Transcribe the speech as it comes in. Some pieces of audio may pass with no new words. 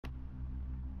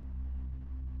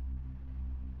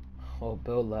Oh,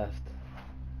 Bill left.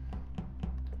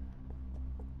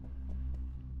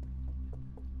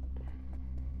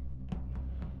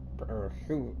 Bro,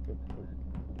 shoot.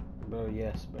 Bro,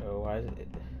 yes, bro. Why is it?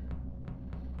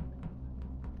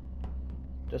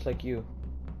 Just like you.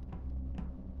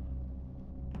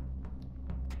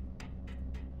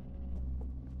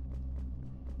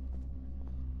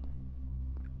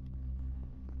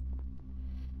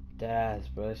 Taz,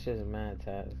 bro. This shit's mad,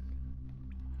 Taz.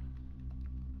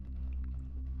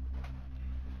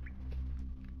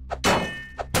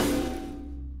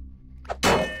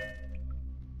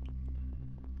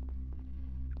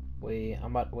 Wait,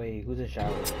 wait, who's in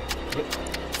shower?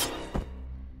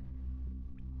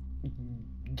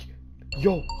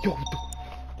 Yo, yo,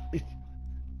 it's,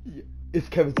 it's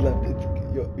Kevin's left. It's,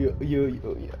 yo.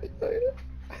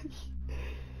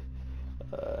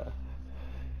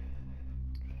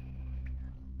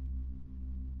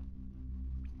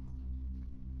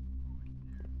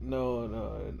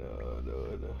 No.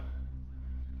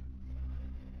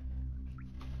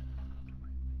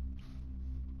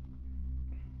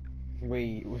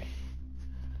 Wait.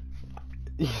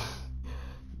 Do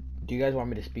you guys want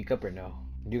me to speak up or no?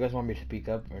 Do you guys want me to speak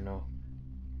up or no?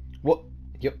 What?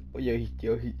 Yo,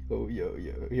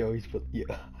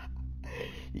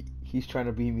 he's trying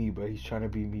to be me, bro. He's trying to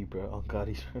be me, bro. Oh God,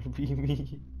 he's trying to be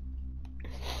me.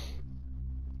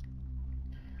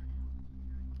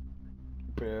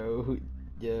 Bro,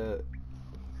 yeah.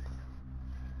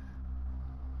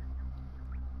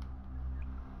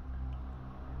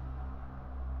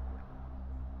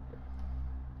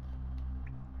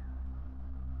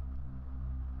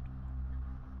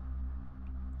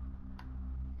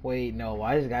 Wait, no.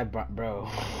 Why is this guy, bro?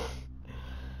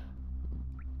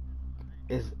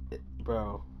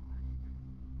 Bro.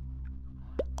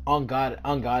 On God,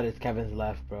 it's Kevin's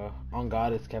left, bro. On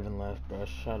God, it's Kevin left, bro.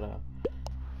 Shut up,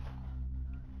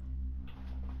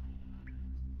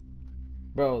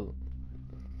 bro.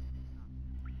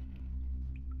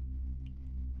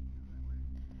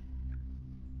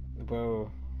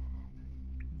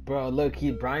 Bro, look,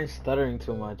 Brian's stuttering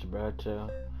too much, bro. Chill.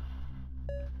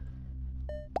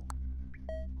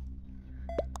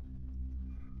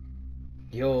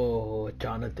 Yo,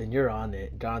 Jonathan, you're on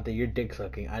it. Jonathan, you're dick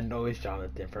sucking. I know it's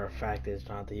Jonathan. For a fact, it's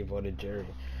Jonathan. You voted Jerry.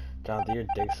 Jonathan, you're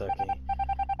dick sucking.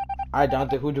 Alright,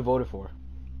 Jonathan, who'd you vote for?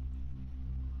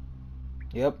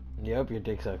 Yep, you're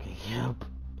dick sucking.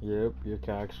 Yep, you're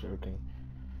cock stroking.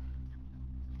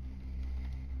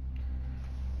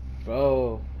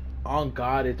 Bro, on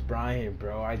God, it's Brian,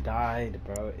 bro. I died,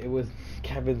 bro. It was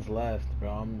Kevin's left,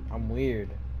 bro. I'm weird.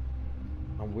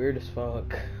 I'm weird as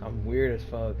fuck. I'm weird as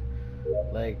fuck.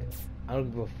 Like, I don't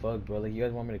give a fuck, bro. Like, you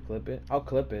guys want me to clip it? I'll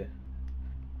clip it.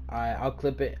 I'll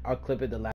clip it. The last.